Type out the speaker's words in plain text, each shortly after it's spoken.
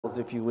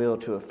If you will,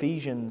 to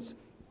Ephesians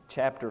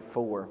chapter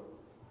 4.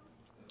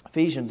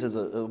 Ephesians is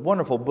a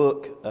wonderful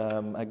book,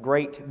 a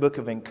great book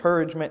of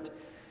encouragement,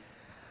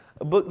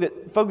 a book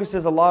that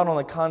focuses a lot on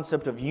the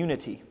concept of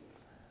unity,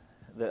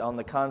 on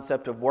the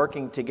concept of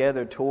working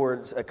together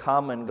towards a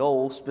common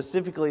goal,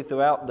 specifically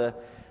throughout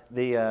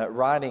the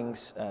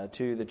writings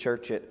to the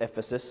church at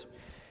Ephesus.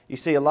 You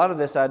see a lot of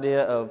this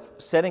idea of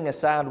setting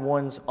aside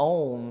one's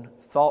own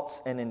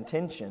thoughts and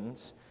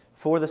intentions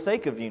for the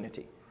sake of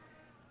unity.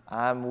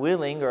 I'm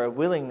willing, or a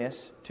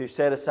willingness, to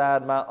set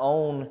aside my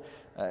own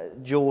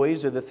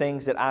joys or the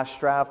things that I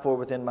strive for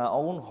within my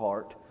own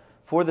heart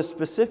for the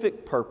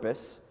specific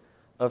purpose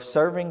of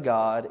serving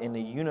God in a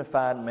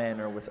unified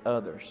manner with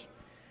others.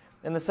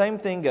 And the same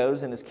thing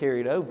goes and is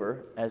carried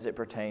over as it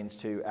pertains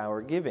to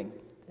our giving.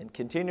 And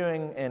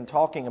continuing and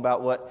talking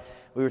about what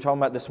we were talking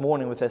about this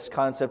morning with this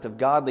concept of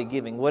godly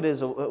giving. What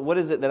is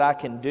it that I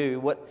can do?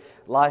 What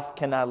life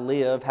can I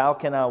live? How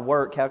can I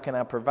work? How can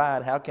I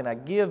provide? How can I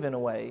give in a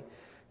way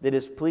that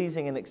is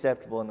pleasing and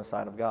acceptable in the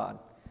sight of God?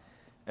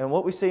 And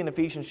what we see in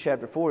Ephesians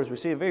chapter 4 is we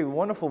see a very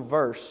wonderful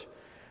verse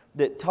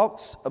that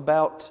talks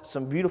about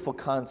some beautiful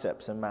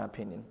concepts, in my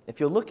opinion. If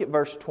you'll look at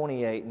verse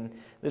 28, and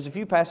there's a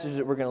few passages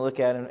that we're going to look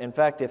at. And in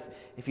fact,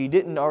 if you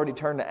didn't already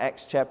turn to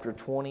Acts chapter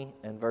 20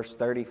 and verse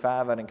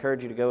 35, I'd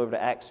encourage you to go over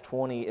to Acts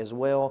 20 as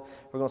well.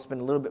 We're going to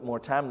spend a little bit more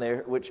time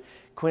there, which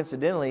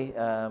coincidentally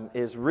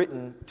is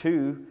written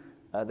to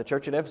the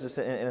church at Ephesus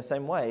in the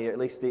same way, or at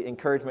least the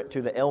encouragement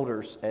to the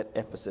elders at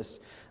Ephesus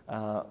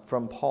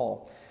from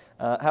Paul.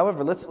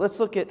 However, let's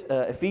look at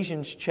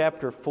Ephesians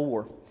chapter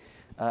 4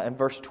 and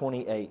verse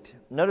 28.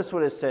 Notice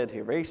what is said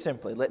here, very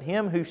simply. Let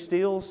him who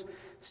steals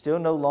steal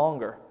no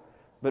longer,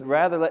 but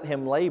rather let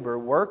him labor,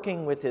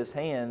 working with his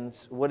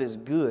hands what is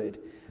good,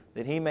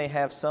 that he may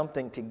have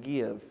something to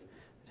give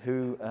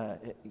who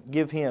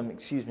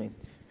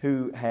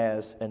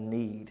has a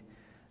need.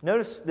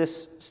 Notice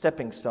this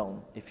stepping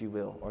stone, if you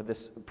will, or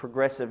this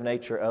progressive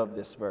nature of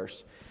this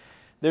verse.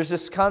 There's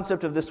this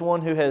concept of this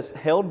one who has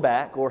held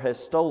back or has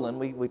stolen.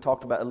 We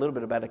talked about a little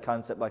bit about a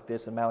concept like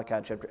this in Malachi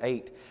chapter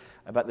 8,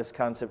 about this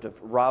concept of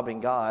robbing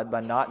God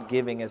by not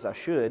giving as I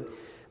should.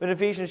 But in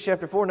Ephesians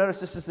chapter 4, notice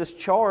this is this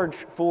charge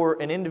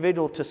for an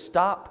individual to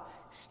stop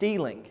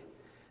stealing,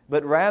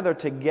 but rather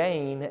to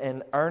gain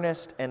an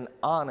earnest and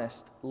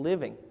honest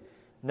living.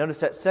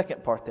 Notice that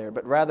second part there,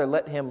 but rather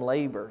let him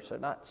labor. So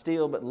not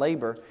steal, but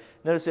labor.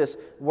 Notice this,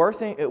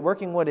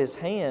 working what his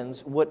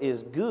hands, what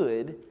is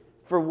good,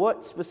 for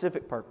what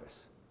specific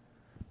purpose?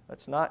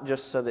 It's not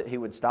just so that he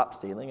would stop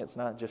stealing. It's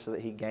not just so that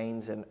he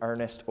gains an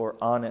earnest or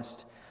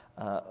honest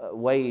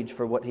wage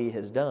for what he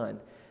has done.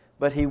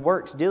 But he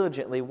works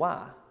diligently.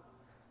 Why?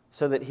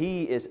 So that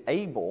he is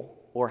able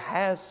or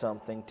has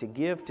something to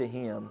give to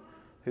him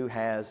who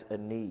has a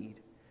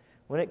need.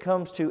 When it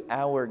comes to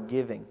our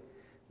giving,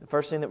 the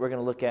first thing that we're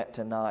going to look at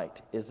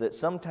tonight is that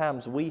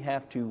sometimes we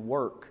have to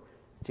work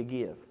to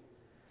give.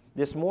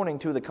 This morning,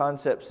 two of the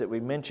concepts that we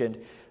mentioned,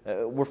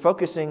 we're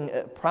focusing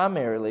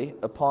primarily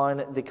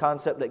upon the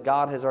concept that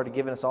God has already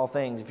given us all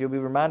things. If you'll be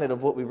reminded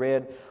of what we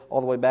read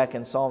all the way back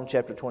in Psalm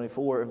chapter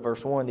 24 and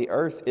verse 1, the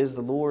earth is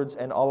the Lord's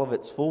and all of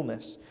its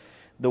fullness,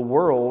 the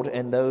world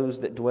and those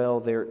that dwell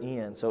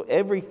therein. So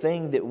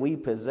everything that we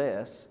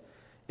possess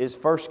is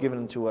first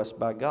given to us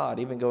by God,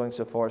 even going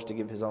so far as to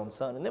give His own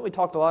Son. And then we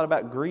talked a lot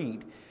about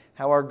greed,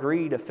 how our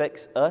greed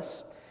affects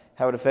us,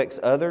 how it affects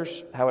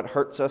others, how it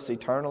hurts us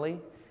eternally,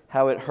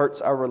 how it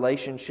hurts our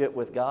relationship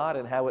with God,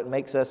 and how it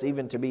makes us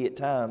even to be at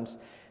times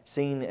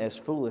seen as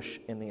foolish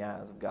in the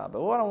eyes of God.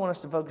 But what I want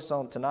us to focus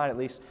on tonight, at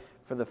least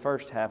for the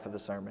first half of the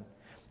sermon,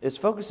 is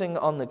focusing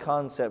on the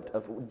concept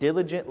of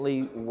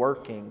diligently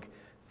working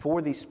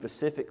for the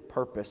specific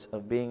purpose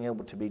of being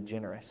able to be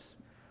generous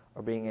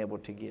or being able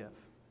to give.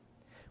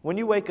 When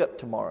you wake up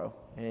tomorrow,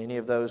 and any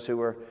of those who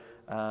are,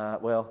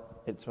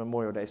 it's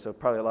Memorial Day, so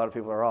probably a lot of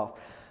people are off.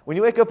 When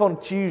you wake up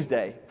on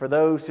Tuesday, for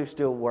those who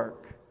still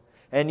work,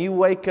 and you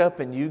wake up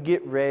and you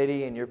get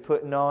ready and you're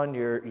putting on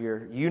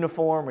your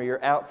uniform or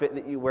your outfit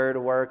that you wear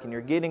to work, and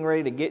you're getting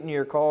ready to get in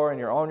your car and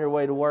you're on your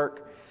way to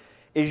work,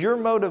 is your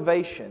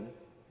motivation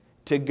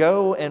to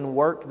go and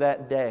work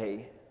that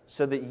day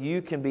so that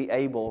you can be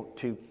able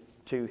to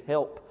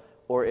help,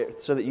 or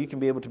so that you can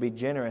be able to be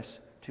generous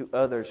to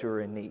others who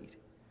are in need?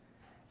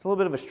 It's a little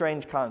bit of a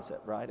strange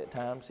concept, right, at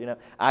times.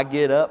 I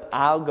get up,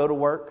 I'll go to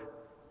work,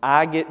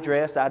 I get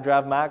dressed, I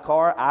drive my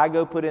car, I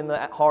go put in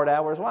the hard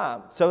hours. Why?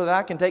 So that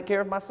I can take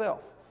care of myself,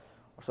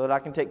 or so that I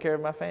can take care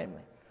of my family,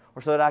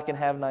 or so that I can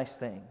have nice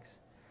things.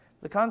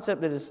 The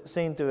concept that is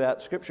seen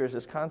throughout Scripture is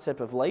this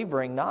concept of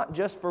laboring not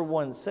just for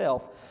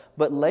oneself,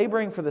 but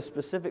laboring for the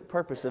specific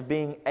purpose of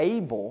being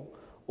able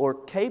or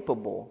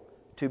capable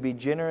to be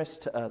generous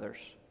to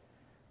others.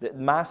 That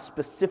my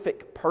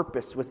specific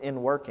purpose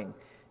within working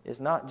is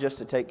not just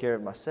to take care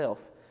of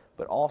myself,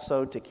 but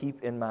also to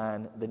keep in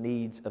mind the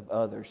needs of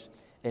others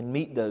and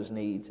meet those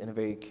needs in a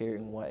very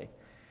caring way.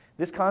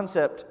 This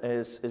concept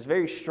is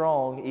very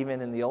strong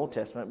even in the Old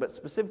Testament, but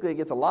specifically it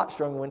gets a lot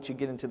stronger once you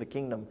get into the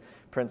kingdom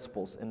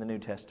principles in the New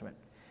Testament.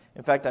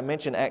 In fact, I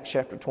mentioned Acts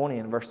chapter 20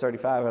 and verse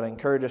 35. I'd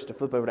encourage us to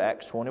flip over to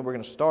Acts 20. We're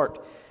going to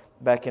start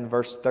back in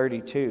verse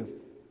 32.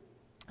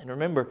 And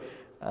remember,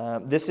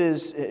 this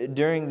is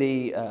during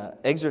the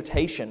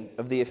exhortation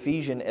of the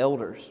Ephesian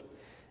elders.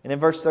 And in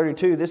verse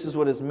 32, this is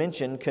what is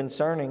mentioned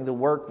concerning the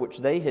work which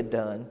they had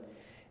done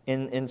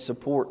in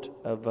support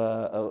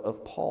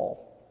of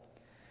Paul.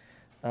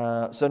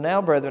 So now,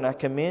 brethren, I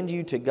commend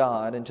you to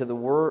God and to the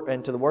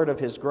word of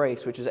His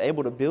grace, which is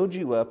able to build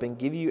you up and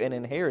give you an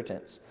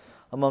inheritance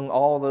among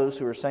all those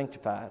who are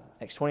sanctified.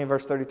 Acts 20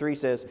 verse 33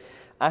 says,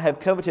 I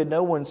have coveted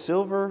no one's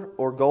silver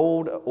or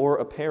gold or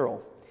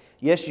apparel.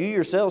 Yes, you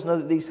yourselves know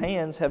that these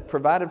hands have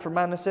provided for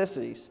my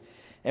necessities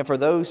and for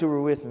those who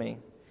were with me.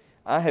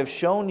 I have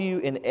shown you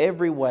in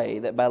every way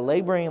that by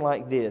laboring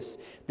like this,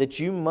 that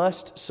you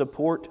must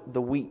support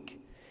the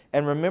weak.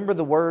 And remember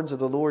the words of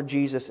the Lord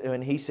Jesus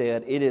when He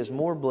said, it is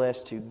more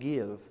blessed to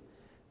give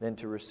than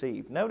to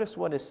receive. Notice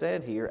what is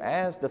said here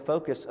as the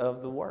focus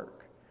of the work.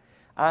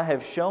 I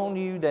have shown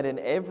you that in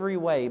every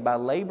way, by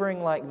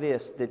laboring like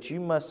this, that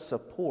you must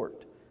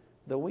support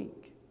the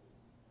weak.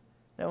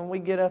 Now, when we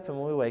get up and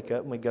we wake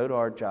up and we go to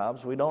our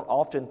jobs, we don't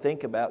often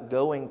think about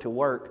going to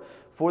work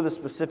for the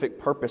specific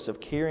purpose of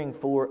caring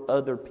for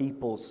other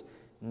people's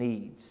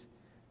needs,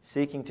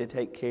 seeking to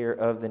take care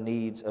of the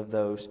needs of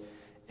those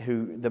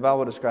who the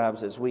Bible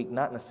describes as weak,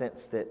 not in a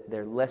sense that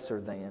they're lesser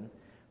than,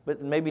 but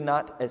maybe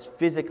not as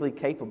physically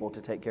capable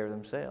to take care of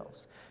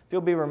themselves. If you'll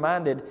be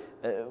reminded,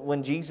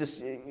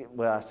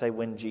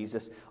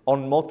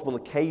 on multiple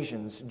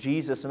occasions,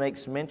 Jesus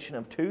makes mention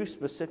of two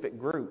specific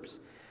groups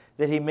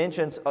that He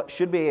mentions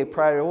should be a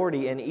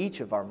priority in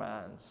each of our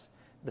minds,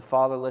 the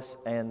fatherless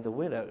and the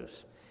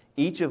widows,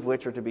 each of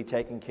which are to be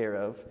taken care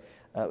of,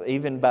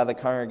 even by the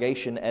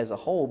congregation as a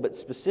whole, but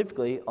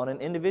specifically on an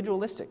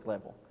individualistic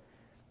level.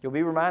 You'll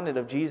be reminded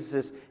of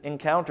Jesus'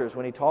 encounters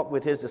when He talked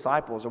with His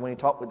disciples, or when He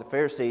talked with the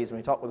Pharisees, when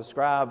He talked with the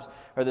scribes,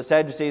 or the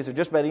Sadducees, or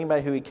just about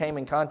anybody who He came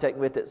in contact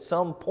with. At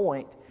some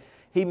point,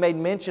 He made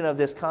mention of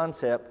this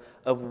concept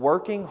of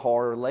working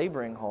hard or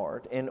laboring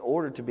hard in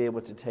order to be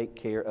able to take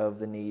care of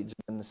the needs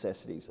and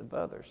necessities of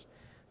others.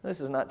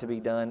 This is not to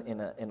be done in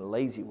a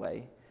lazy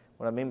way.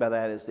 What I mean by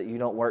that is that you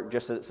don't work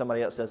just so that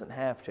somebody else doesn't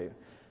have to.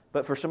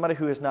 But for somebody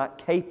who is not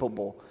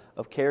capable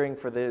of caring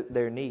for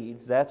their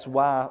needs, that's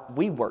why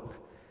we work.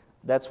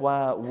 That's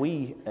why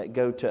we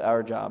go to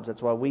our jobs.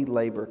 That's why we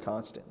labor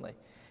constantly.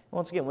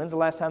 Once again, when's the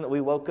last time that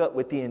we woke up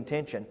with the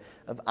intention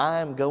of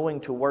I'm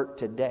going to work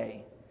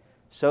today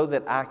so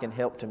that I can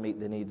help to meet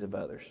the needs of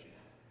others?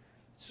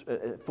 It's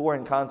a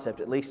foreign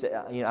concept. At least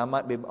I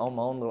might be on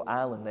my own little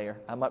island there.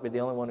 I might be the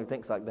only one who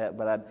thinks like that,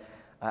 but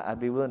I'd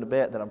be willing to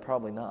bet that I'm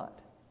probably not.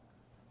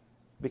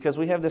 Because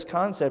we have this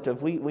concept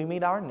of we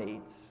meet our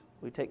needs.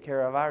 We take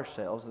care of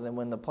ourselves, and then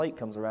when the plate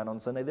comes around on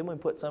Sunday, then we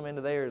put some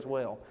into there as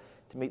well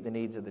to meet the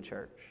needs of the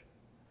church.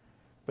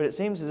 But it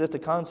seems as if the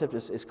concept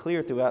is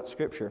clear throughout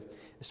Scripture,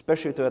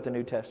 especially throughout the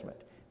New Testament.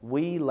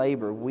 We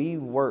labor, we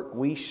work,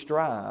 we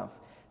strive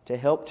to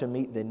help to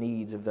meet the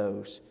needs of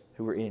those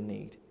who are in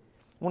need.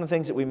 One of the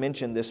things that we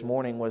mentioned this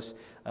morning was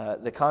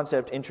the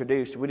concept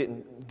introduced. We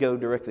didn't go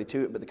directly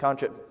to it, but the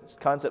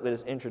concept that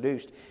is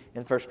introduced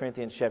in 1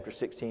 Corinthians chapter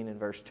 16 and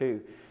verse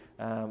 2.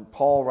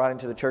 Paul, writing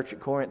to the church at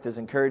Corinth, is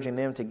encouraging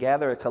them to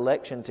gather a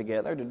collection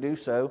together, to do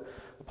so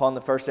upon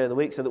the first day of the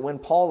week, so that when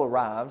Paul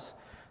arrives,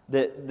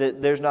 that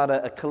there's not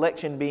a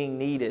collection being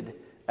needed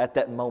at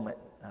that moment.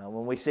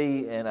 When we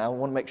see, and I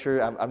want to make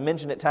sure, I've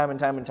mentioned it time and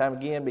time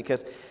again,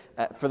 because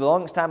for the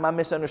longest time I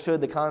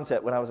misunderstood the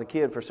concept when I was a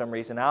kid for some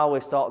reason. I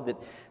always thought that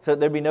so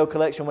there'd be no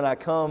collection when I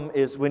come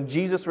is when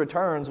Jesus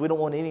returns, we don't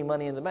want any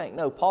money in the bank.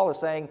 No, Paul is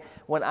saying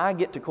when I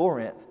get to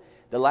Corinth,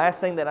 the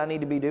last thing that I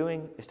need to be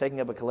doing is taking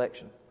up a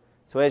collection.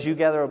 So as you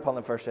gather upon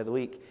the first day of the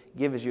week,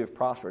 give as you have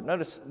prospered.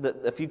 Notice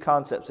a few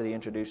concepts that he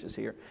introduces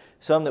here.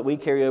 Some that we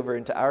carry over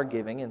into our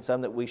giving, and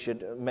some that we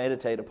should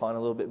meditate upon a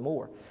little bit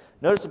more.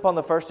 Notice upon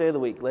the first day of the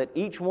week, let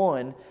each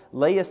one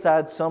lay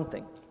aside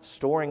something,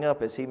 storing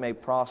up as he may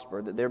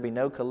prosper, that there be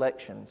no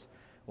collections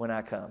when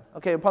I come.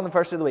 Okay, upon the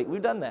first day of the week,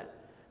 we've done that.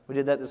 We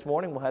did that this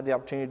morning. We'll have the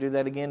opportunity to do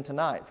that again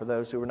tonight for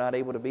those who were not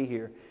able to be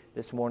here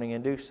this morning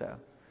and do so.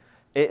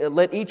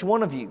 Let each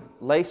one of you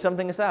lay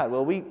something aside.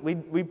 Well, we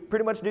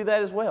pretty much do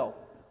that as well.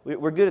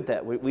 We're good at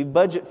that. We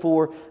budget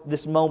for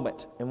this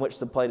moment in which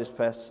the plate is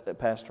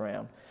passed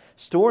around.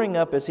 Storing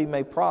up as he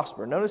may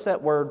prosper. Notice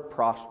that word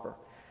prosper.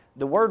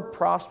 The word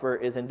prosper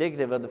is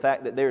indicative of the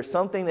fact that there is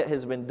something that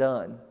has been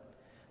done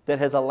that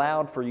has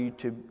allowed for you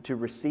to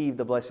receive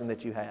the blessing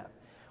that you have.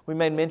 We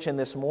made mention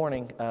this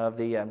morning of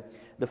the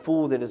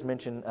fool that is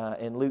mentioned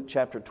in Luke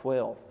chapter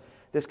 12.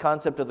 This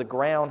concept of the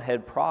ground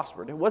had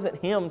prospered. It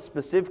wasn't him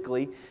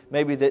specifically,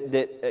 maybe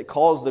that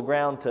caused the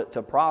ground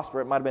to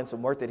prosper. It might have been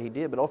some work that he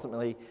did, but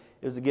ultimately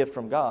it was a gift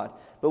from God.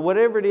 But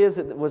whatever it is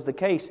that was the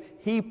case,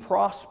 he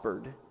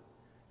prospered,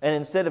 and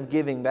instead of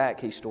giving back,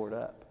 he stored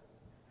up.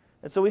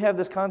 And so we have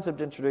this concept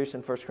introduced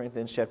in 1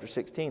 Corinthians chapter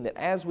 16, that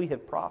as we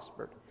have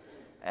prospered,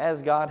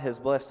 as God has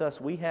blessed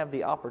us, we have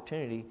the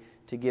opportunity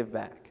to give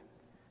back.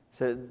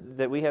 So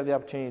that we have the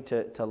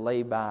opportunity to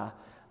lay by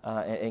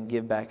and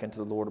give back unto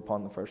the Lord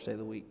upon the first day of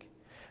the week.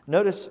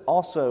 Notice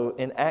also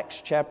in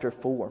Acts chapter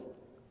 4.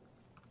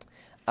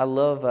 I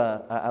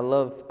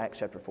love Acts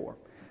chapter 4.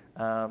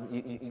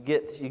 You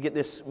get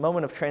this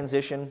moment of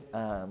transition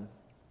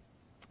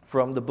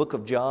from the book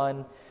of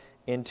John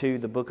into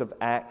the book of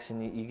Acts,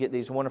 and you get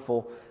these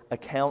wonderful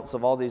accounts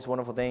of all these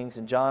wonderful things.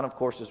 And John, of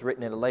course, is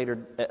written at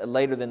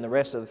later than the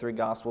rest of the three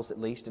Gospels,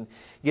 at least, and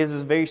gives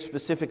us a very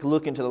specific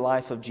look into the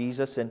life of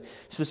Jesus, and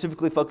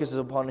specifically focuses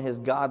upon his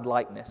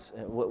God-likeness,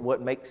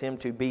 what makes him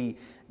to be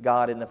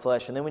God in the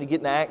flesh. And then when you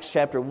get into Acts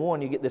chapter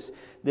 1, you get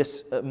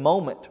this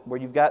moment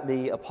where you've got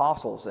the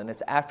apostles, and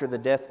it's after the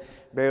death,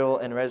 burial,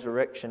 and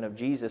resurrection of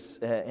Jesus,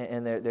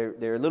 and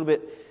they're a little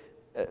bit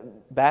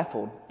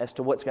baffled as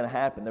to what's going to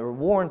happen. They were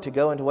warned to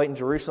go and to wait in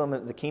Jerusalem,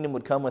 that the kingdom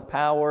would come with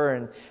power,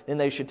 and then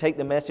they should take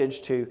the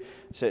message to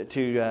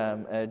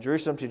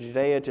Jerusalem, to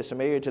Judea, to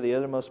Samaria, to the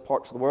othermost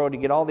parts of the world. You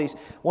get all these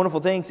wonderful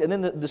things, and then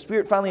the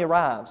Spirit finally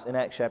arrives in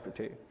Acts chapter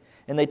 2.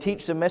 And they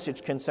teach the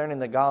message concerning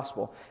the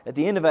gospel. At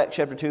the end of Acts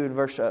chapter 2, in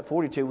verse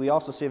 42, we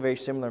also see a very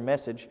similar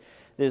message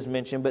that is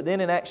mentioned. But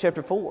then in Acts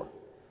chapter 4,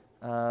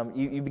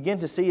 you begin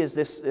to see as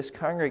this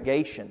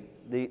congregation,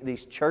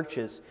 these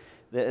churches,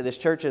 this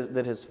church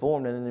that has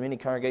formed, and then the many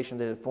congregations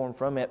that have formed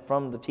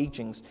from the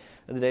teachings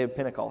of the day of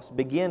Pentecost,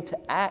 begin to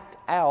act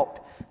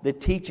out the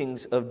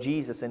teachings of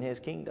Jesus and his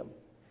kingdom.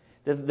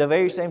 The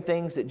very same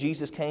things that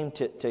Jesus came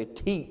to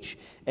teach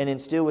and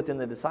instill within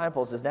the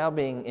disciples is now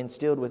being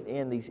instilled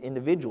within these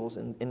individuals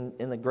in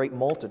the great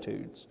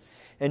multitudes.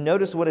 And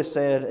notice what is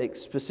said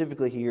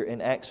specifically here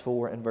in Acts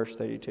 4 and verse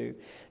 32.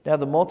 Now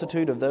the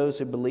multitude of those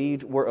who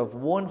believed were of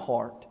one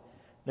heart,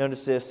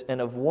 notice this, and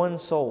of one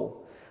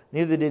soul.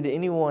 Neither did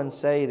anyone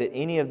say that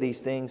any of these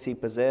things he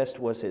possessed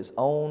was his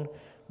own,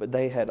 but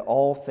they had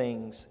all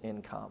things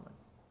in common.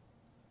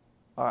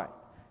 All right,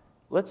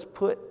 let's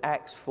put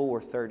Acts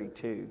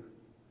 4:32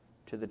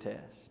 to the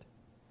test.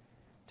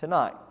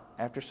 Tonight,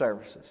 after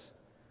services,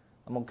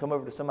 I'm going to come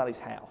over to somebody's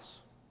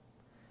house.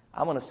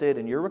 I'm going to sit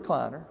in your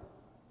recliner.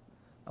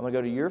 I'm going to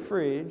go to your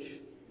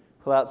fridge,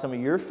 pull out some of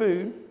your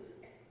food,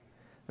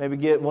 maybe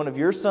get one of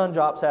your Sun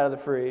Drops out of the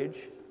fridge,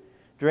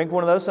 drink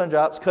one of those Sun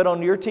Drops, cut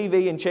on your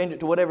TV and change it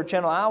to whatever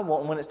channel I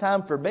want. And when it's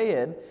time for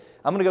bed,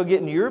 I'm going to go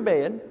get in your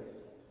bed,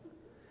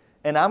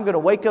 and I'm going to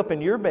wake up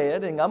in your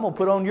bed, and I'm going to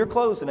put on your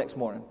clothes the next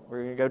morning.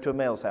 We're going to go to a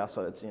male's house,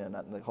 so it's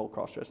not the whole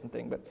cross-dressing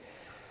thing, but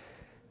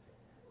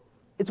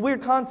it's a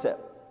weird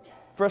concept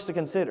for us to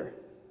consider.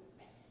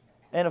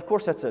 And of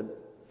course, that's a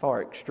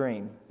far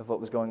extreme of what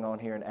was going on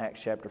here in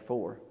Acts chapter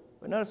 4.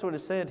 But notice what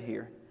is said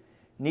here.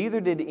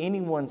 Neither did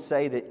anyone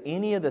say that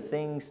any of the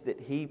things that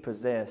he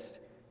possessed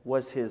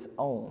was his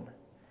own,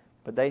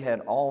 but they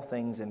had all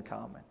things in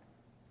common.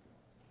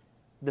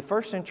 The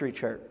first century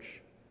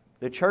church,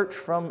 the church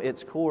from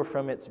its core,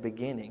 from its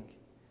beginning,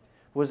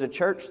 was a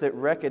church that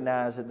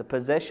recognized that the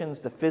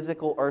possessions, the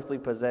physical earthly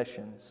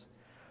possessions,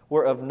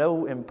 were of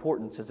no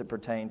importance as it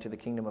pertained to the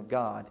kingdom of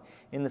God,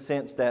 in the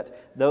sense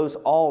that those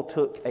all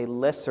took a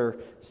lesser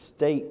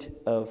state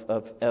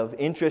of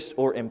interest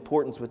or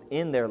importance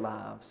within their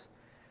lives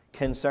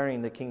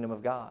concerning the kingdom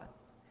of God.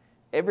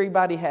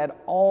 Everybody had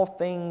all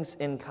things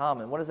in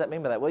common. What does that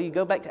mean by that? Well, you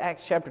go back to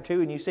Acts chapter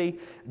 2 and you see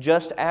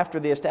just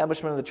after the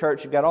establishment of the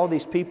church, you've got all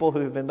these people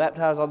who have been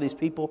baptized, all these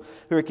people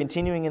who are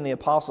continuing in the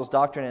apostles'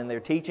 doctrine and their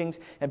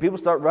teachings, and people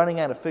start running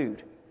out of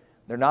food.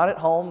 They're not at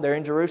home. They're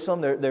in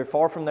Jerusalem. They're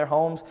far from their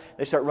homes.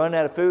 They start running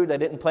out of food. They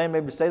didn't plan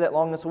maybe to stay that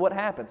long. And so what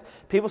happens?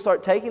 People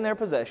start taking their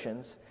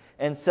possessions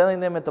and selling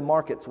them at the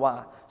markets.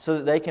 Why? So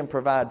that they can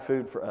provide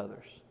food for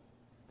others.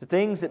 The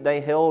things that they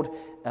held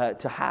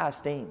to high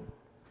esteem,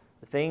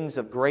 the things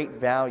of great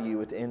value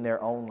within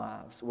their own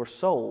lives, were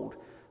sold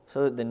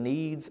so that the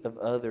needs of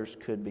others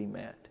could be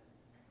met.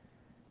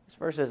 This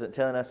verse isn't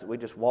telling us that we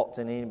just walked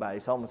into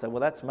anybody's home and say,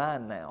 well, that's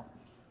mine now.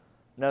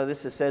 No,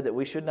 this is said that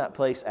we should not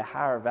place a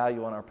higher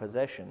value on our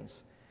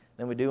possessions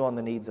than we do on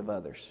the needs of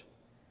others.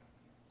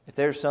 If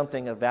there's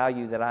something of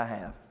value that I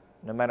have,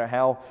 no matter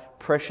how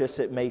precious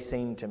it may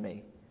seem to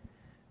me,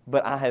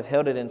 but I have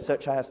held it in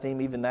such high esteem,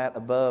 even that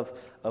above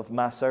of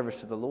my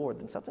service to the Lord,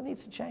 then something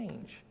needs to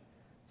change.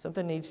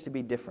 Something needs to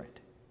be different.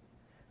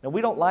 Now,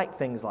 we don't like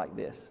things like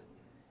this.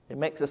 It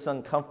makes us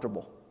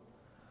uncomfortable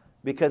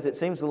because it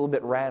seems a little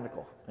bit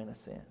radical in a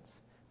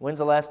sense. When's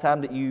the last time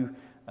that you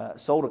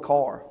sold a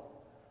car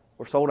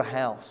or sold a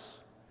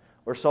house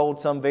or sold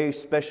some very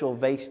special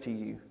vase to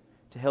you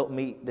to help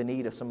meet the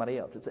need of somebody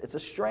else? It's a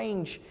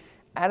strange,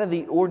 out of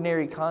the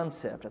ordinary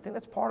concept. I think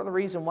that's part of the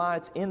reason why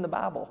it's in the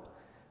Bible,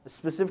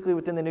 specifically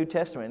within the New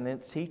Testament and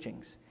its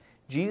teachings.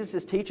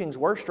 Jesus' teachings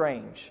were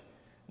strange.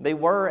 They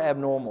were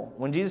abnormal.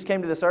 When Jesus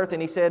came to this earth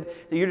and he said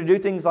that you're to do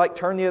things like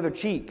turn the other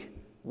cheek.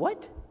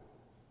 What?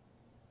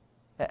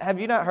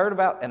 Have you not heard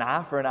about an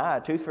eye for an eye,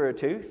 a tooth for a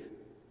tooth?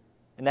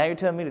 And now you're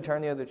telling me to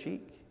turn the other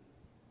cheek?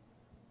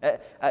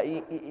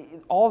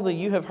 All that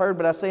you have heard,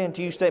 but I say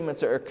unto you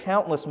statements, are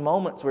countless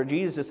moments where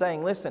Jesus is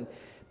saying, listen,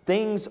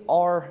 things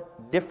are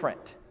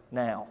different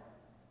now.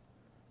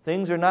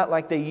 Things are not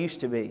like they used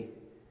to be.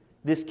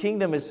 This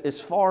kingdom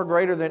is far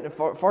greater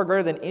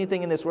than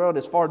anything in this world.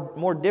 It's far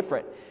more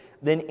different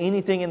than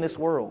anything in this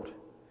world.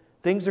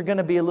 Things are going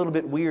to be a little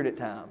bit weird at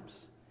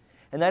times.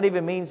 And that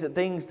even means that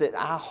things that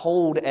I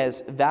hold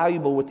as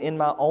valuable within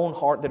my own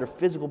heart that are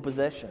physical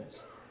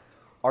possessions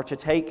are to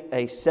take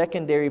a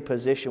secondary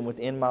position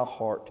within my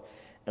heart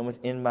and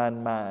within my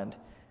mind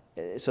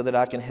so that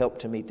I can help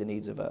to meet the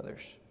needs of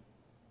others.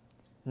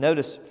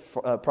 Notice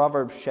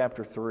Proverbs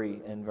chapter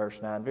 3 and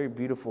verse 9. Very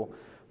beautiful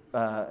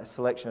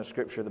selection of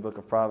Scripture the book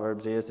of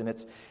Proverbs is. And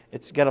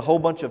it's got a whole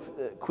bunch of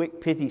quick,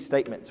 pithy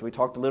statements. We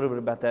talked a little bit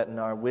about that in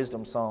our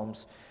wisdom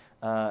psalms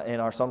in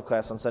our psalm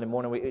class on Sunday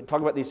morning. We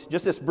talk about these,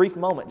 just this brief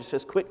moment, just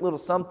this quick little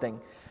something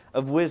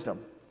of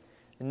wisdom.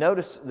 And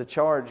notice the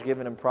charge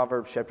given in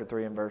Proverbs chapter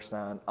 3 and verse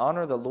 9.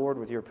 Honor the Lord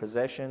with your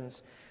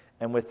possessions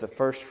and with the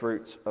first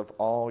fruits of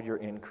all your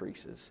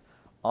increases.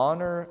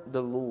 Honor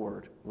the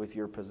Lord with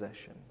your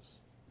possessions.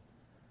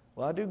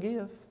 Well, I do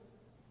give.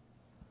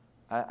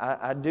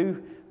 I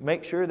do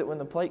make sure that when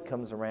the plate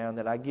comes around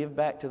that I give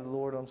back to the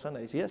Lord on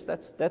Sundays. Yes,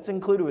 that's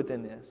included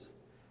within this.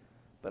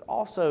 But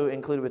also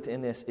included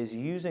within this is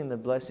using the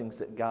blessings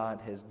that God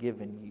has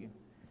given you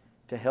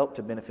to help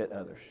to benefit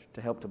others,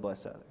 to help to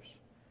bless others.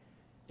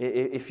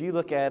 If you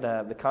look at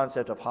the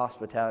concept of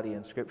hospitality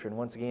in Scripture, and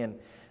once again,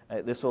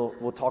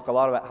 we'll talk a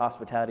lot about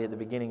hospitality at the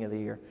beginning of the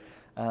year.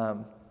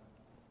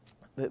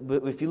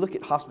 But if you look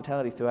at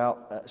hospitality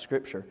throughout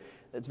Scripture,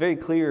 it's very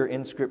clear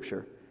in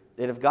Scripture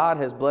that if God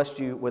has blessed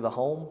you with a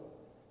home,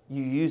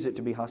 you use it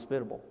to be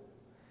hospitable.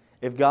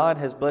 If God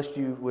has blessed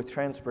you with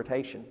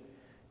transportation,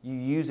 you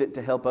use it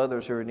to help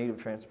others who are in need of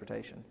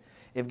transportation.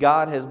 If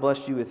God has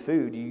blessed you with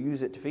food, you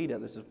use it to feed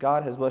others. If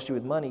God has blessed you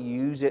with money,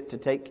 you use it to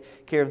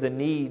take care of the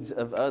needs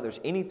of others.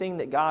 Anything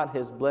that God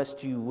has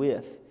blessed you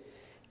with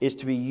is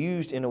to be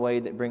used in a way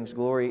that brings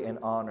glory and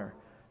honor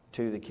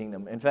to the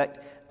kingdom. In fact,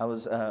 I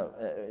was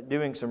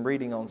doing some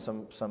reading on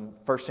some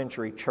first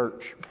century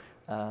church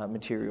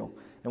material.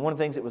 And one of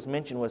the things that was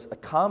mentioned was a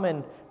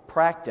common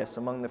practice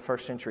among the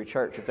first century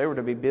church. If they were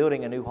to be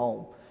building a new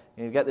home,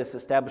 you've got this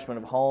establishment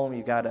of home,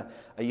 you've got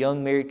a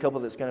young married couple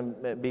that's going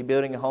to be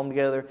building a home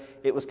together.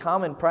 It was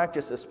common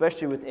practice,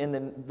 especially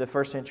within the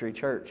first century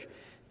church,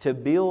 to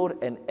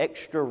build an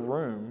extra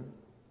room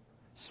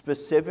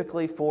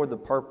specifically for the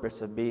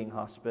purpose of being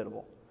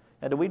hospitable.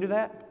 Now, do we do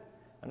that?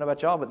 I don't know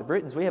about y'all, but the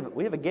Brittons, we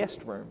have a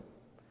guest room.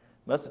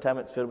 Most of the time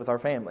it's filled with our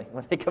family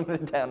when they come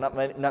into town, not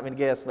many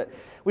guests, but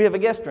we have a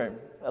guest room.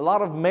 A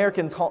lot of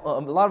American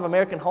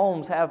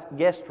homes have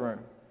guest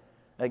rooms.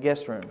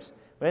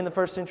 But in the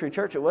first century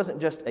church, it wasn't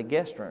just a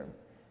guest room.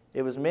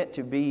 It was meant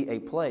to be a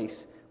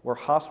place where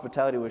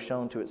hospitality was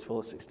shown to its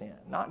fullest extent.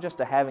 Not just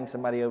a having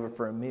somebody over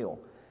for a meal,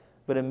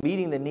 but a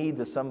meeting the needs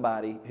of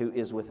somebody who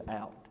is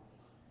without.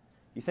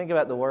 You think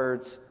about the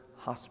words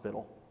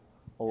hospital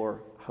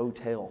or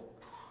hotel,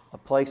 a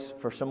place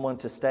for someone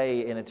to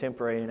stay in a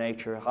temporary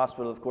nature. A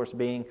hospital, of course,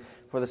 being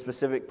for the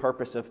specific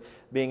purpose of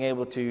being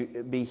able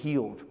to be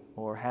healed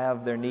or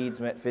have their needs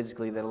met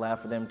physically that allow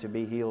for them to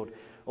be healed.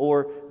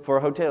 Or for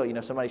a hotel,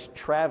 somebody's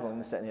traveling,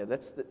 this, that, and the other.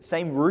 That's the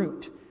same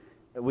root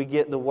that we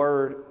get the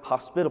word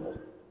hospitable.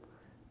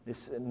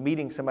 This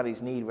meeting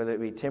somebody's need, whether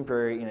it be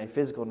temporary in a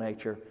physical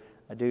nature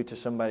due to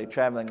somebody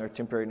traveling or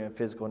temporary in a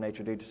physical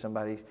nature due to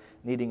somebody's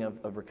needing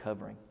of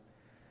recovering.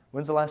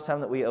 When's the last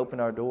time that we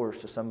opened our doors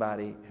to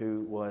somebody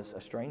who was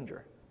a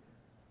stranger?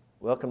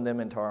 Welcomed them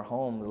into our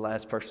home the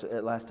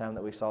last time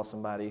that we saw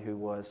somebody who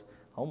was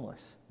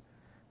homeless.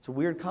 It's a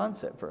weird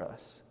concept for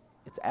us.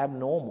 It's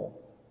abnormal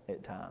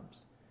at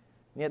times.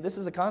 And yet this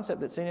is a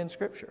concept that's seen in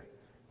Scripture,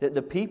 that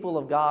the people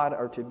of God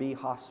are to be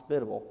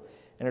hospitable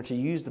and are to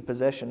use the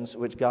possessions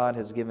which God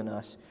has given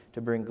us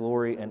to bring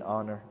glory and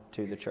honor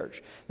to the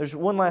church. There's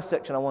one last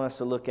section I want us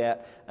to look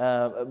at.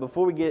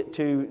 Before we get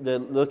to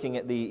looking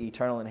at the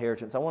eternal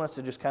inheritance, I want us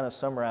to just kind of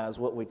summarize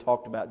what we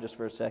talked about just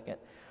for a second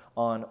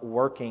on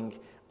working,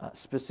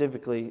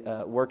 specifically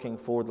working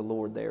for the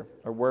Lord there,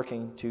 or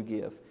working to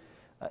give.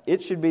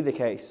 It should be the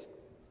case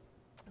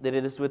that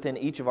it is within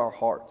each of our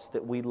hearts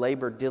that we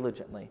labor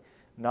diligently,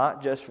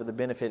 not just for the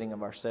benefiting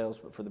of ourselves,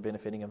 but for the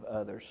benefiting of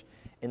others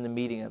in the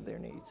meeting of their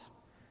needs.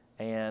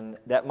 And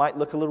that might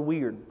look a little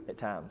weird at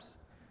times.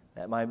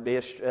 That might be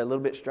a little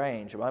bit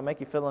strange. It might make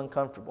you feel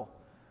uncomfortable.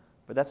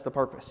 But that's the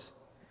purpose.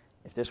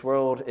 If this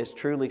world is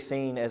truly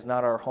seen as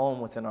not our home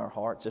within our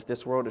hearts, if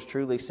this world is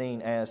truly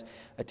seen as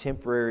a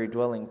temporary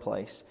dwelling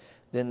place,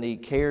 then the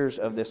cares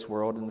of this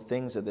world and the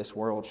things of this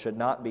world should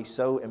not be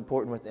so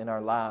important within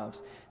our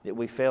lives that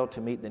we fail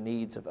to meet the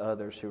needs of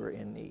others who are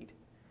in need.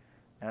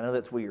 And I know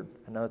that's weird.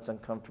 I know it's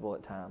uncomfortable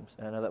at times.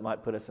 And I know that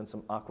might put us in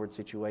some awkward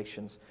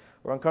situations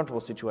or uncomfortable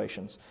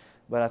situations.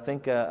 But I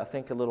think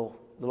a little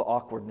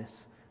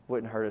awkwardness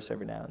wouldn't hurt us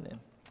every now and then.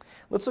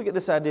 Let's look at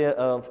this idea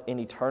of an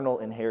eternal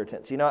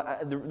inheritance.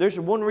 There's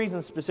one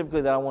reason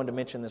specifically that I wanted to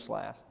mention this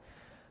last.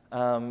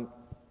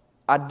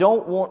 I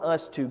don't want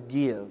us to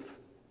give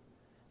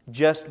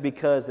just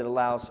because it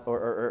allows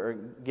or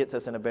gets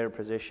us in a better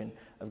position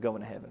of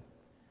going to heaven.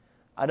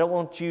 I don't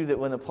want you that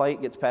when the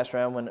plate gets passed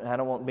around, I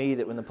don't want me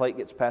that when the plate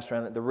gets passed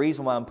around, that the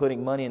reason why I'm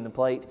putting money in the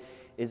plate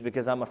is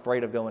because I'm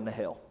afraid of going to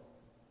hell.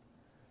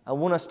 I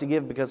want us to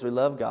give because we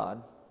love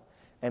God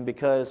and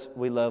because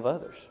we love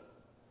others.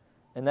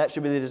 And that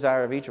should be the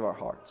desire of each of our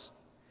hearts.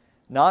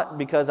 Not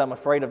because I'm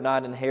afraid of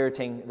not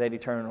inheriting that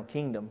eternal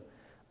kingdom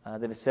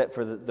that is set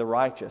for the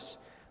righteous,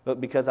 but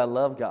because I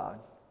love God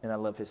and I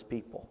love His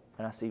people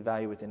and I see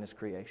value within His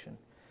creation.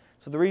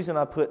 So the reason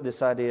I put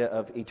this idea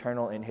of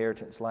eternal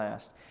inheritance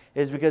last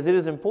is because it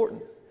is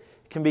important.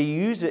 It can be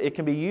used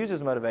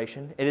as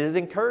motivation. It is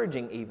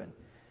encouraging even.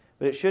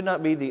 But it should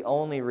not be the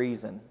only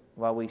reason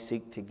why we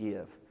seek to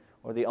give,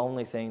 or the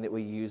only thing that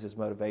we use as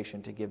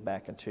motivation to give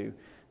back unto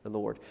the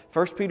Lord.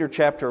 1 Peter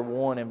chapter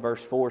 1 and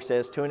verse 4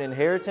 says, "To an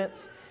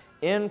inheritance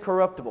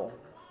incorruptible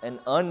and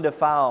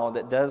undefiled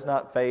that does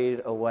not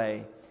fade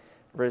away,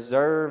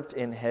 reserved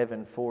in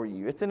heaven for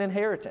you." It's an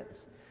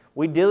inheritance.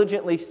 We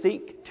diligently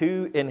seek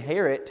to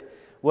inherit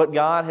what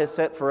God has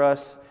set for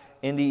us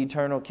in the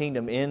eternal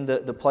kingdom, in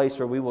the place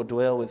where we will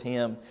dwell with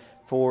Him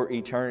for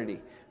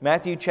eternity.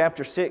 Matthew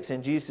chapter 6,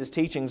 in Jesus'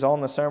 teachings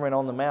on the Sermon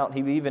on the Mount,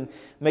 He even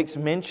makes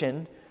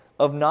mention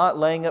of not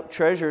laying up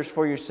treasures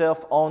for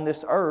yourself on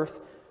this earth,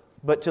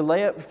 but to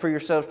lay up for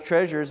yourselves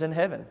treasures in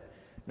heaven.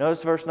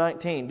 Notice verse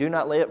 19. "Do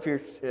not lay up for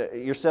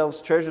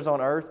yourselves treasures on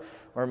earth,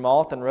 where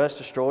moth and rust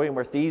destroy, and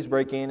where thieves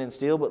break in and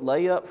steal, but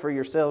lay up for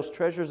yourselves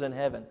treasures in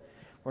heaven,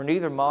 where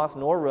neither moth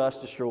nor rust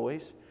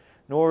destroys,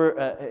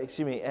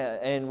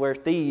 and where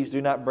thieves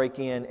do not break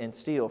in and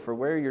steal. For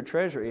where your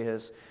treasure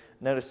is,"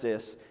 notice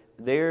this,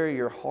 "there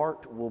your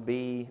heart will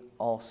be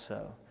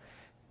also."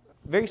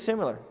 Very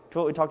similar to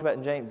what we talked about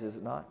in James, is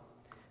it not?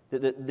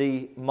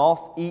 The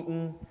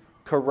moth-eaten,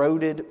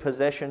 corroded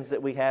possessions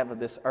that we have of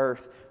this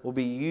earth will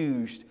be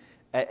used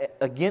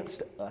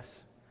against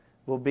us,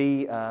 will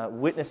be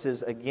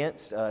witnesses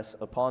against us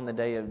upon the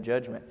day of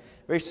judgment.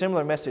 Very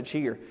similar message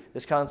here.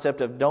 This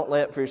concept of don't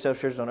lay up for yourself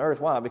treasures on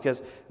earth. Why?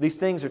 Because these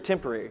things are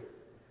temporary.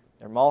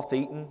 They're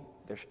moth-eaten.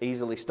 They're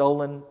easily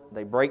stolen.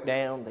 They break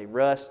down. They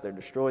rust. They're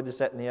destroyed, this,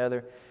 that, and the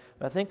other.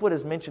 But I think what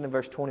is mentioned in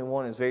verse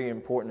 21 is very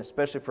important,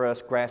 especially for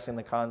us grasping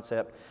the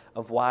concept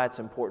of why it's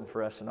important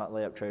for us to not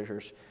lay up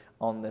treasures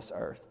on this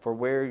earth. "For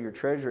where your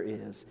treasure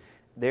is,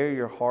 there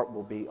your heart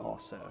will be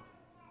also."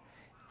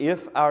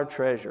 If our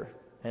treasure,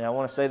 and I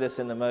want to say this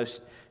in the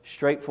most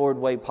straightforward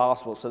way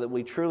possible so that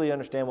we truly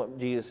understand what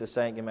Jesus is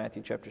saying in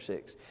Matthew chapter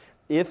 6.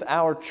 If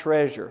our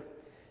treasure,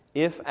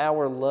 if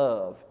our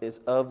love is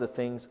of the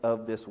things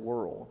of this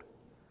world,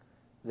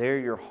 there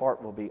your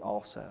heart will be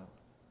also.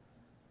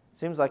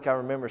 Seems like I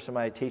remember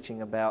somebody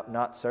teaching about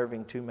not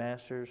serving two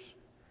masters.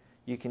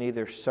 You can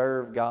either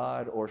serve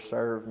God or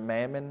serve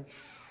mammon.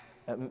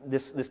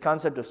 This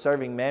concept of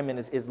serving mammon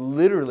is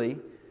literally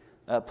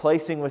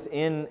placing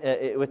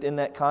within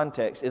that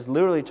context, is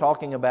literally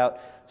talking about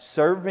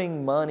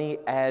serving money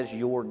as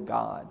your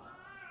God.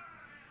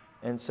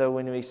 And so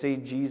when we see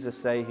Jesus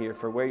say here,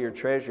 "For where your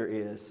treasure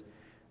is,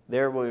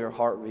 there will your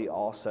heart be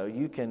also,"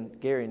 you can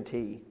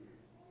guarantee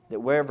that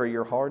wherever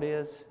your heart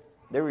is,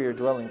 there will your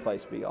dwelling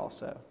place be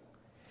also.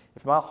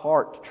 If my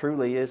heart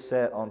truly is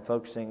set on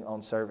focusing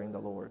on serving the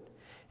Lord,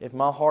 if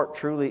my heart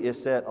truly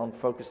is set on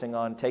focusing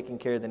on taking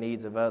care of the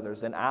needs of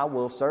others, then I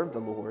will serve the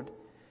Lord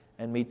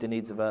and meet the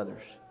needs of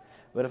others.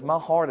 But if my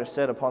heart is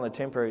set upon the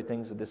temporary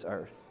things of this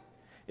earth,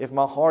 if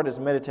my heart is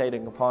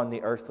meditating upon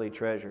the earthly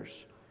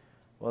treasures,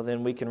 well,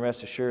 then we can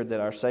rest assured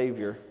that our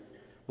Savior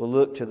will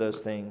look to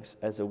those things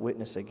as a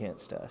witness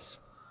against us.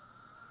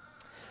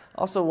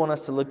 I also want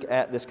us to look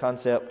at this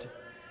concept.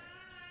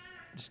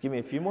 Just give me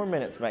a few more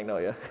minutes,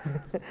 Magnolia.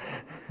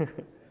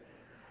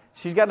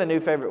 She's got a new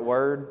favorite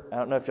word. I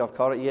don't know if y'all have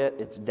caught it yet.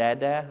 It's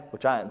dada,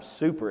 which I am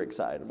super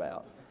excited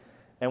about.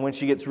 And when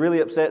she gets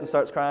really upset and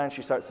starts crying,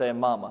 she starts saying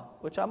mama,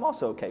 which I'm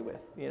also okay with.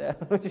 You know,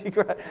 when she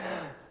cries.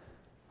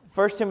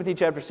 1 Timothy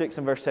chapter 6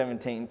 and verse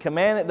 17.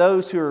 "Command that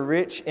those who are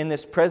rich in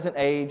this present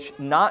age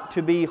not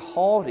to be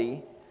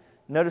haughty,"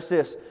 notice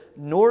this,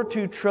 "nor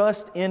to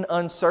trust in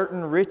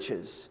uncertain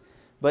riches,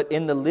 but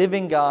in the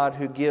living God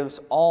who gives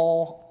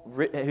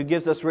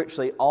us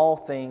richly all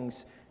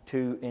things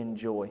to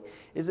enjoy."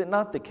 Is it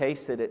not the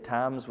case that at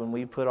times when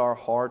we put our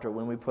heart or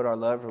when we put our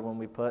love or when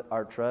we put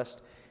our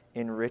trust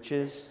in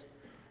riches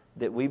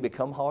that we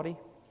become haughty?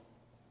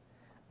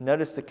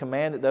 Notice the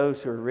command that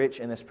those who are rich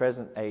in this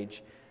present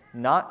age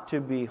not to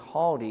be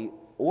haughty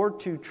or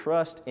to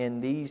trust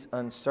in these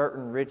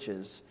uncertain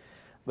riches,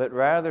 but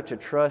rather to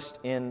trust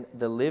in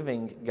the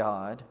living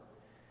God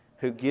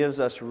who gives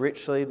us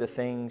richly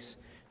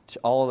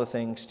all the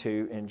things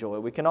to enjoy.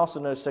 We can also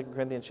notice 2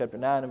 Corinthians chapter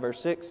 9 and verse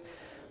 6.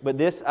 "But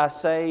this I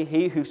say,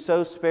 he who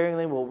sows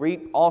sparingly will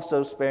reap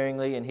also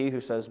sparingly, and he who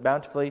sows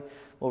bountifully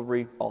will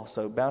reap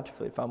also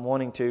bountifully." If I'm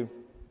wanting to,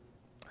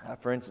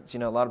 for instance,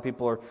 a lot of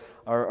people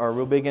are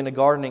real big into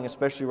gardening,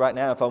 especially right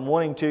now. If I'm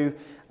wanting to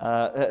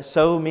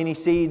sow many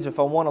seeds, if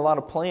I want a lot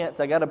of plants,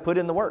 I got to put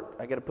in the work.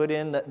 I got to put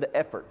in the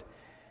effort.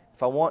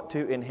 If I want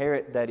to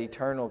inherit that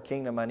eternal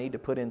kingdom, I need to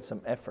put in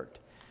some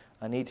effort.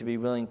 I need to be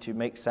willing to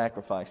make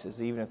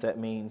sacrifices, even if that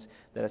means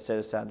that I set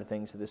aside the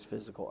things of this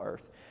physical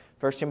earth.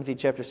 1 Timothy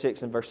chapter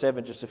 6 and verse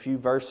 7, just a few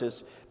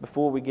verses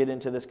before we get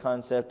into this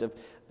concept of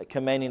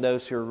commanding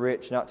those who are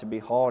rich not to be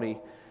haughty.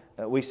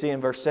 We see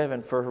in verse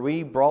 7, "For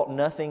we brought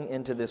nothing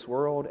into this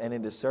world, and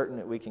it is certain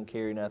that we can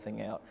carry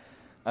nothing out."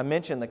 I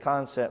mentioned the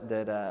concept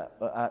that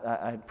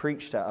I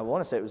preached, I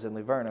want to say it was in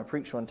Laverne. I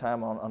preached one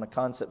time on a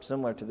concept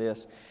similar to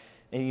this.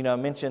 And, I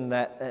mentioned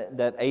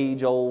that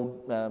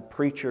age-old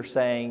preacher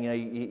saying,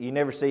 you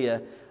never see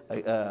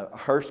a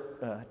hearse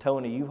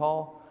towing a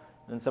U-Haul.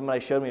 And somebody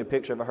showed me a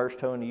picture of a hearse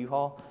towing a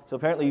U-Haul. So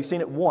apparently you've seen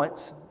it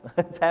once.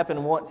 It's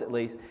happened once at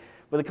least.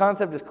 But the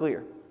concept is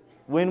clear.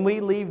 When we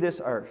leave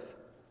this earth,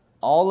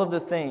 all of the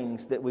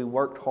things that we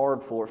worked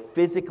hard for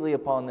physically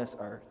upon this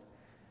earth,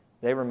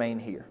 they remain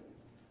here.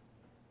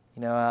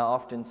 I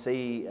often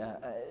see,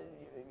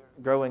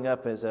 growing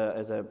up as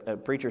a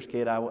preacher's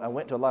kid, I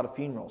went to a lot of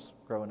funerals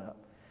growing up.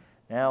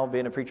 Now,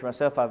 being a preacher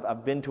myself,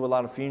 I've been to a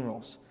lot of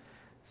funerals.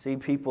 See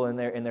people in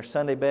their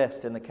Sunday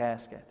best in the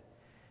casket.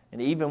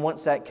 And even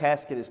once that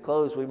casket is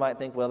closed, we might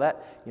think, well,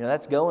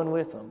 that's going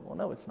with them. Well,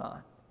 no, it's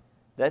not.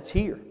 That's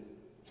here.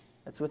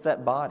 That's with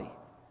that body.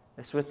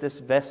 That's with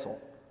this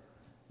vessel.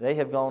 They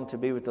have gone to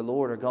be with the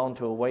Lord or gone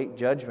to await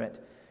judgment.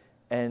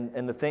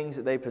 And the things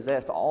that they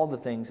possessed, all the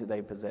things that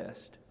they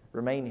possessed,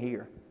 remain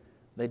here.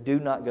 They do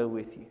not go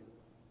with you.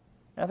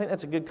 And I think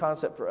that's a good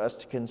concept for us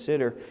to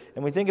consider.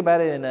 And we think about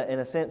it in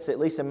a sense, at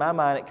least in my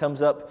mind, it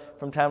comes up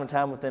from time to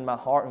time within my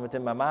heart and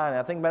within my mind.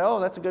 And I think about,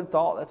 that's a good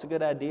thought, that's a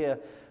good idea.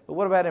 But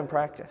what about in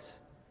practice?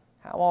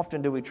 How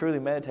often do we truly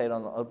meditate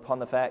upon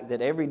the fact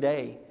that every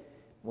day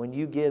when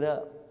you get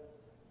up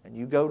and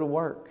you go to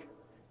work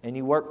and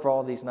you work for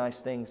all these nice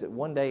things, that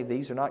one day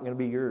these are not going to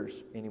be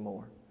yours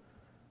anymore.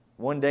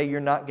 One day you're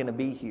not going to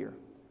be here.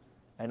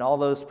 And all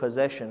those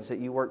possessions that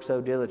you work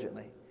so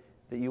diligently,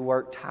 that you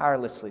work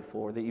tirelessly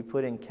for, that you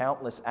put in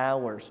countless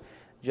hours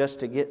just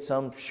to get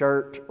some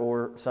shirt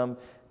or some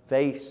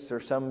vase or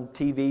some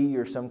TV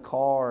or some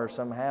car or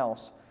some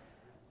house,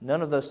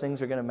 none of those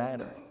things are going to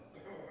matter.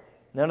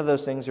 None of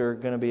those things are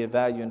going to be of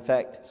value. In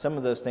fact, some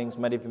of those things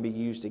might even be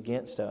used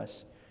against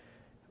us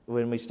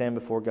when we stand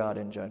before God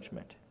in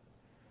judgment.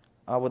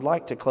 I would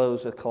like to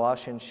close with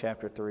Colossians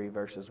chapter 3,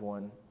 verses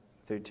 1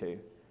 through 2.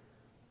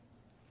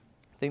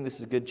 I think this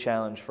is a good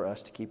challenge for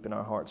us to keep in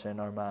our hearts and in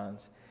our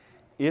minds.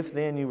 "If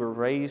then you were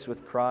raised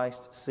with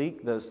Christ,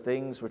 seek those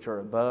things which are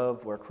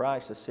above, where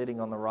Christ is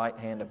sitting on the right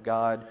hand of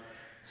God.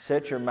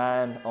 Set your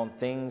mind on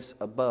things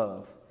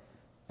above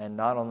and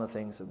not on the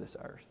things of this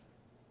earth."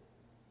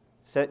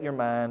 Set your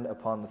mind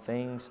upon the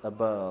things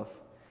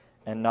above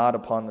and not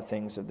upon the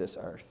things of this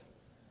earth.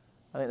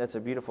 I think that's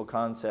a beautiful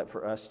concept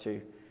for us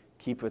to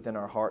keep within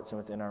our hearts and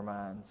within our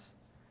minds.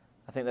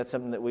 I think that's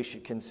something that we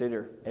should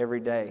consider every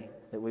day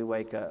that we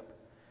wake up,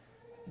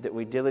 that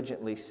we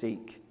diligently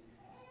seek,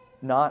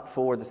 not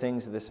for the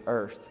things of this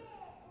earth,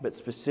 but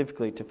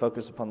specifically to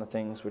focus upon the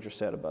things which are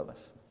set above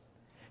us.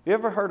 Have you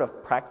ever heard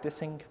of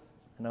practicing?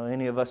 I know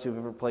any of us who've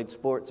ever played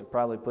sports have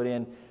probably put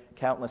in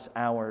countless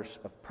hours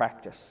of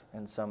practice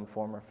in some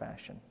form or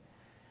fashion.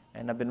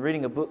 And I've been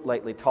reading a book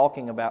lately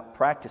talking about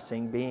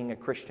practicing being a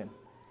Christian.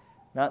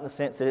 Not in the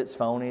sense that it's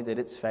phony, that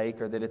it's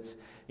fake, or that it's,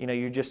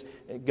 you're just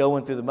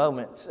going through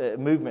the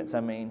movements,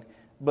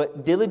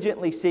 but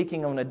diligently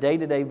seeking on a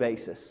day-to-day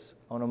basis,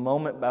 on a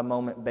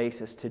moment-by-moment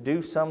basis, to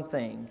do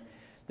something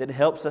that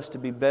helps us to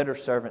be better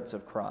servants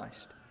of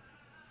Christ.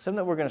 Something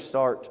that we're going to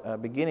start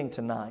beginning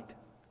tonight.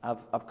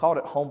 I've called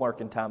it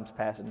homework in times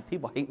past, and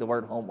people hate the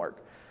word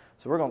homework.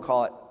 So we're going to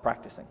call it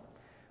practicing.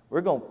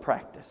 We're going to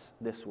practice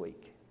this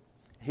week.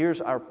 Here's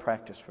our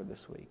practice for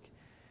this week.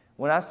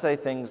 When I say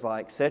things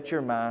like, set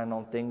your mind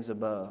on things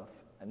above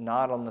and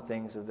not on the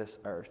things of this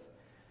earth,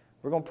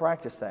 we're going to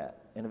practice that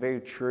in a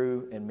very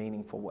true and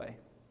meaningful way.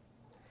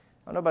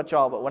 I don't know about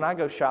y'all, but when I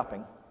go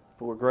shopping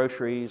for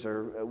groceries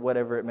or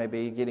whatever it may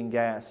be, getting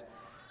gas,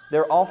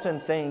 there are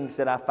often things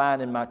that I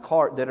find in my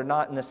cart that are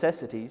not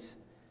necessities,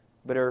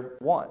 but are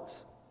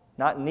wants.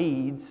 Not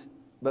needs,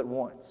 but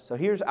wants. So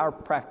here's our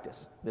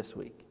practice this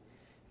week.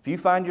 If you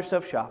find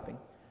yourself shopping,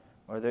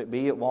 whether it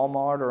be at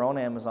Walmart or on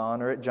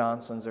Amazon or at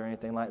Johnson's or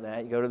anything like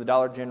that, you go to the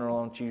Dollar General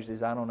on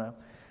Tuesdays, I don't know.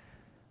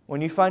 When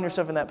you find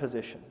yourself in that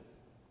position,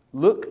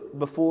 look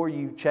before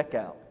you check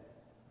out.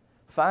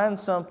 Find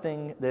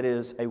something that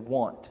is a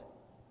want,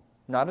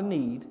 not a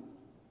need,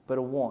 but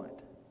a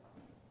want,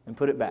 and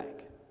put it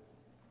back.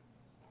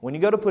 When you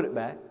go to put it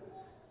back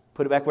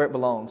where it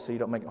belongs so you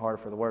don't make it harder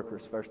for the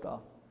workers, first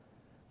off.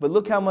 But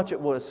look how much it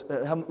was,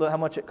 how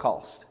much it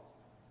cost.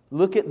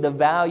 Look at the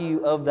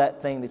value of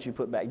that thing that you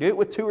put back. Do it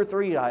with 2 or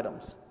 3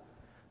 items.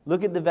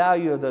 Look at the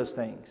value of those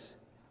things.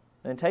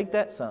 Then take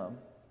that sum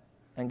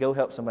and go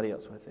help somebody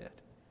else with it.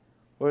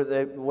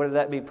 Whether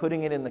that be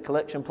putting it in the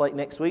collection plate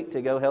next week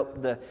to go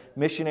help the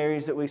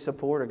missionaries that we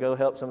support or go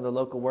help some of the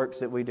local works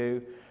that we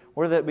do.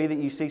 Whether that be that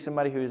you see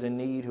somebody who is in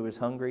need, who is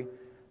hungry,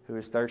 who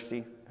is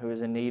thirsty, who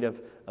is in need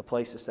of a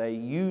place to stay.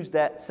 Use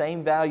that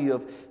same value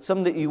of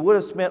something that you would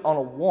have spent on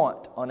a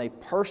want, on a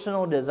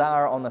personal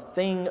desire, on the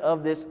thing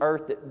of this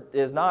earth that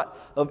is not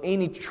of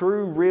any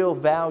true, real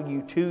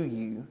value to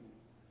you,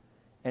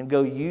 and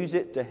go use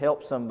it to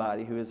help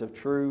somebody who is of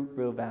true,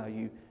 real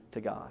value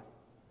to God.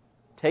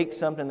 Take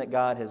something that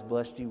God has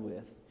blessed you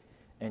with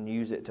and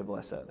use it to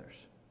bless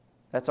others.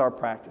 That's our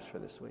practice for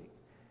this week.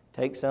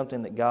 Take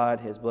something that God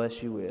has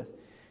blessed you with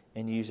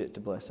and use it to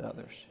bless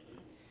others.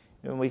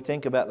 When we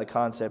think about the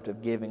concept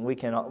of giving, we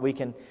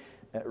can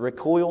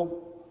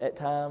recoil at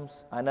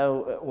times. I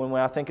know when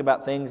I think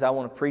about things I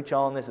want to preach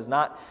on, this is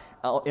not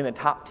in the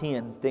top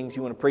 10 things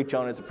you want to preach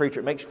on as a preacher.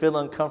 It makes you feel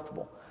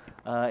uncomfortable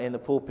in the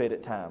pulpit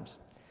at times.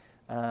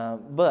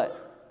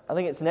 But I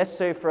think it's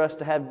necessary for us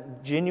to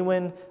have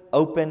genuine,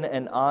 open,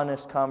 and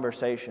honest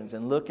conversations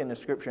and look into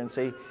Scripture and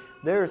see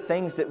there are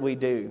things that we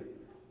do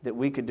that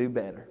we could do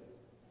better.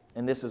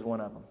 And this is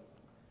one of them.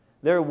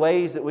 There are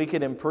ways that we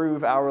could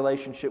improve our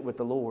relationship with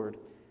the Lord,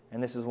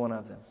 and this is one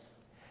of them.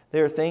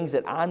 There are things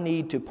that I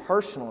need to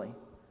personally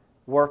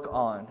work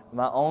on,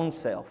 my own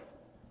self,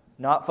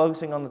 not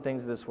focusing on the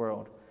things of this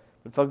world,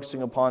 but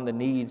focusing upon the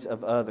needs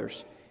of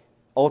others,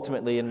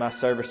 ultimately in my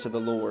service to the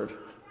Lord.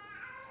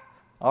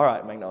 All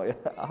right, Magnolia,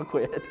 I'll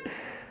quit.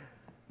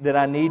 That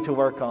I need to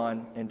work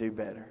on and do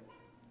better.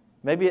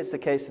 Maybe it's the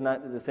case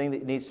tonight that the thing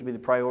that needs to be the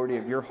priority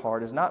of your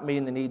heart is not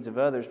meeting the needs of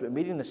others, but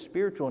meeting the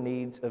spiritual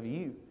needs of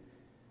you.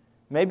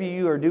 Maybe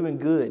you are doing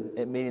good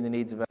at meeting the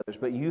needs of others,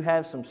 but you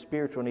have some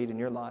spiritual need in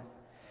your life.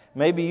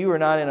 Maybe you are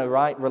not in a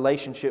right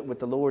relationship with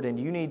the Lord and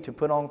you need to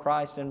put on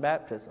Christ in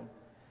baptism.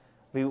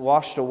 Be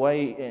washed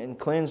away and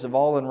cleansed of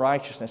all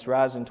unrighteousness,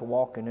 rising to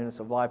walk in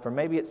newness of life. Or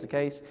maybe it's the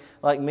case,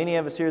 like many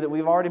of us here, that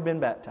we've already been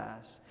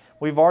baptized.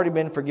 We've already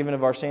been forgiven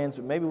of our sins,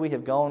 but maybe we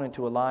have gone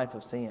into a life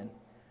of sin.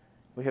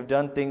 We have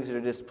done things that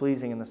are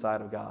displeasing in the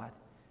sight of God.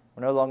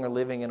 We're no longer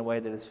living in a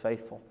way that is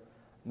faithful.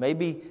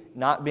 Maybe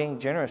not being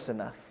generous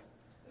enough.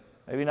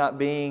 Maybe not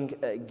being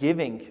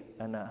giving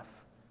enough.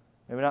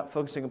 Maybe not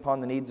focusing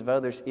upon the needs of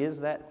others is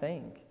that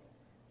thing.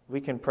 We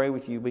can pray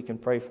with you. We can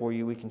pray for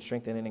you. We can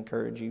strengthen and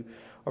encourage you.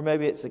 Or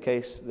maybe it's the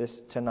case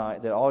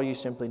tonight that all you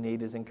simply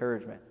need is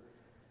encouragement.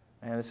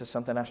 And this is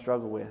something I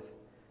struggle with.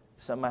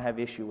 Something I have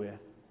issue with.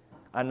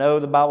 I know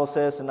the Bible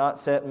says to not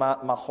set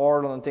my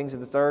heart on the things of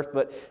this earth,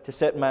 but to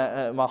set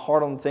my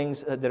heart on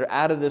things that are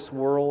out of this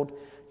world.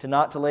 To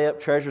not to lay up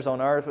treasures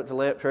on earth, but to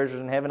lay up treasures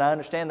in heaven. I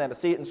understand that. I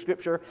see it in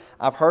Scripture.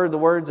 I've heard the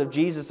words of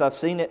Jesus. I've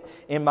seen it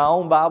in my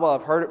own Bible.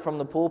 I've heard it from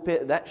the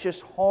pulpit. That's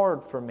just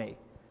hard for me.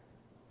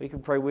 We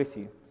can pray with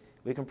you.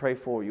 We can pray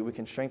for you. We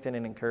can strengthen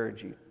and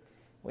encourage you.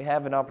 We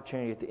have an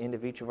opportunity at the end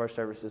of each of our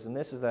services, and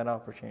this is that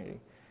opportunity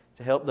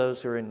to help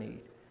those who are in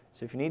need.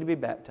 So if you need to be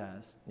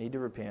baptized, need to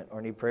repent,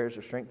 or need prayers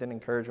of strength and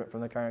encouragement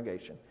from the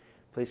congregation,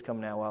 please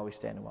come now while we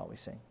stand and while we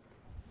sing.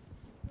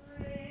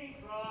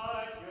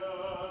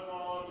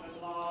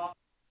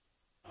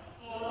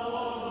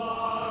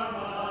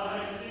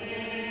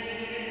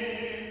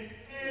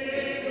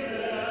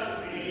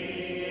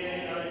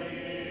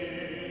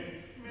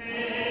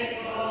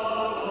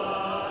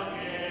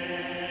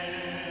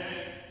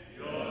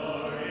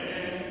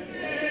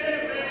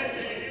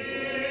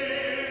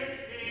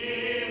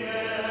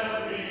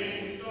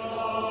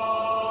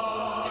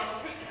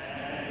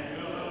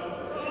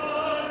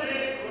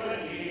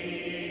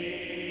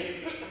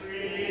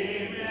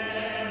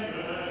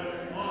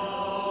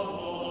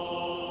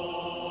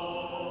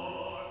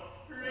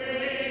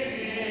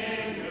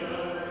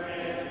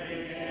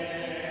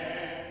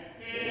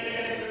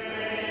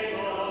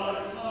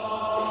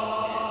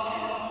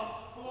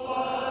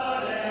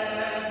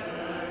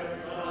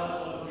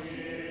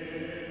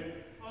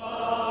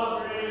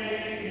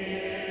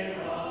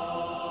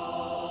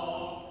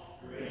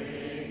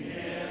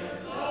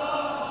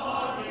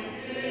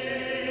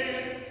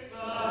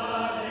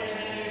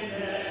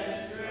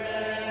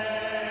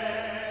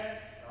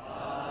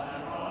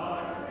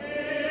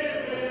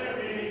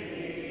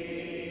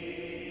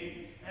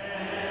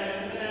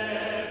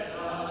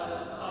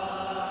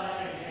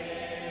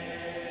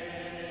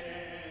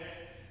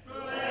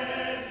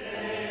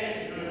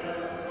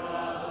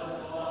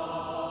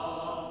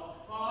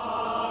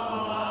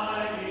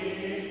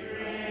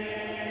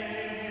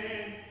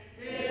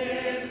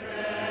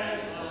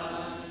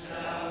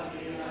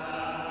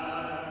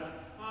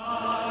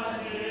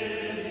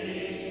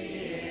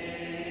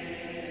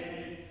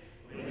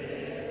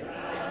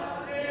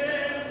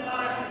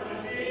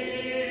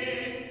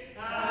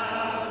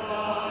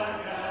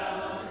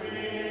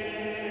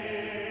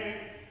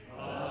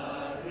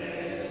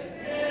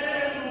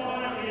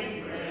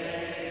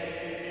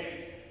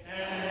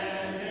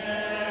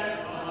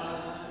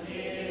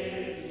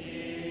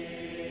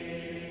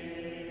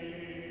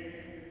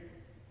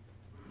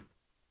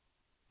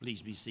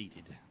 Please be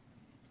seated.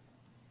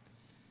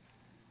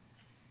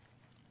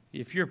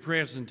 If you're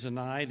present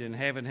tonight and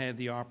haven't had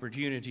the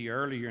opportunity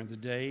earlier in the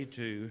day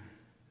to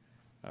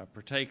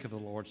partake of the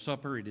Lord's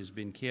Supper, it has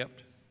been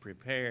kept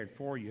prepared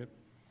for you.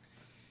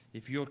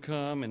 If you'll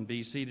come and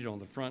be seated on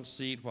the front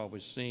seat while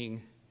we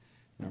sing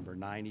number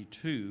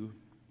 92,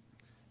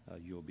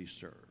 you'll be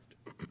served.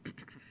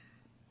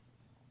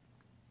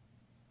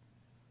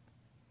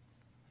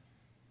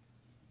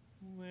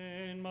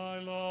 When my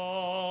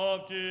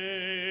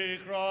lofty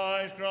cry